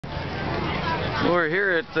We're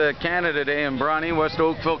here at Canada Day in Bronte, West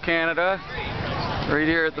Oakville, Canada. Right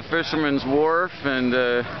here at the Fisherman's Wharf, and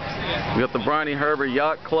we got the Bronte Harbor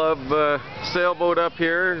Yacht Club sailboat up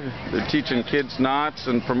here. They're teaching kids knots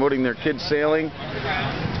and promoting their kids sailing.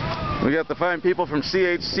 We got the fine people from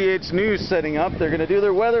CH News setting up. They're going to do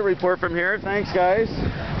their weather report from here. Thanks, guys.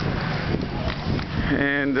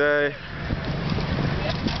 And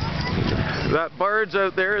that barge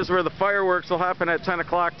out there is where the fireworks will happen at 10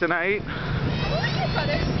 o'clock tonight.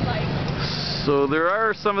 So there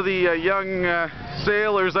are some of the young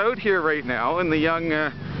sailors out here right now in the young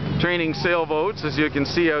training sailboats, as you can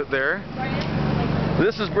see out there.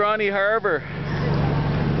 This is Bronte Harbor.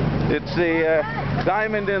 It's a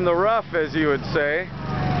diamond in the rough, as you would say.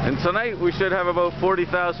 And tonight we should have about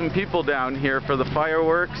 40,000 people down here for the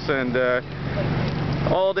fireworks, and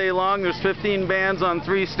all day long there's 15 bands on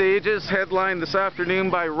 3 stages, headlined this afternoon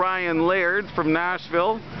by Ryan Laird from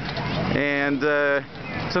Nashville. And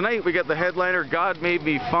tonight we got the headliner God Made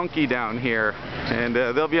Me Funky down here, and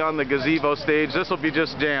they'll be on the gazebo stage. This will be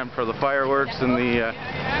just jammed for the fireworks and the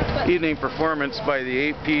evening performance by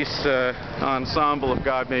the 8-piece ensemble of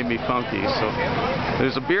God Made Me Funky. So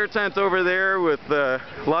there's a beer tent over there with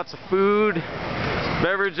lots of food,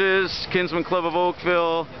 beverages, Kinsman Club of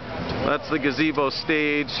Oakville. That's the gazebo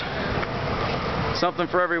stage. Something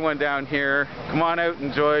for everyone down here. Come on out,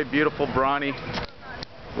 enjoy beautiful Bronte.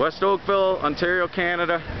 West Oakville, Ontario,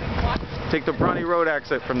 Canada. Take the Bronte Road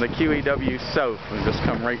exit from the QEW south and just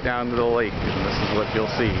come right down to the lake, and this is what you'll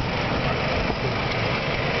see.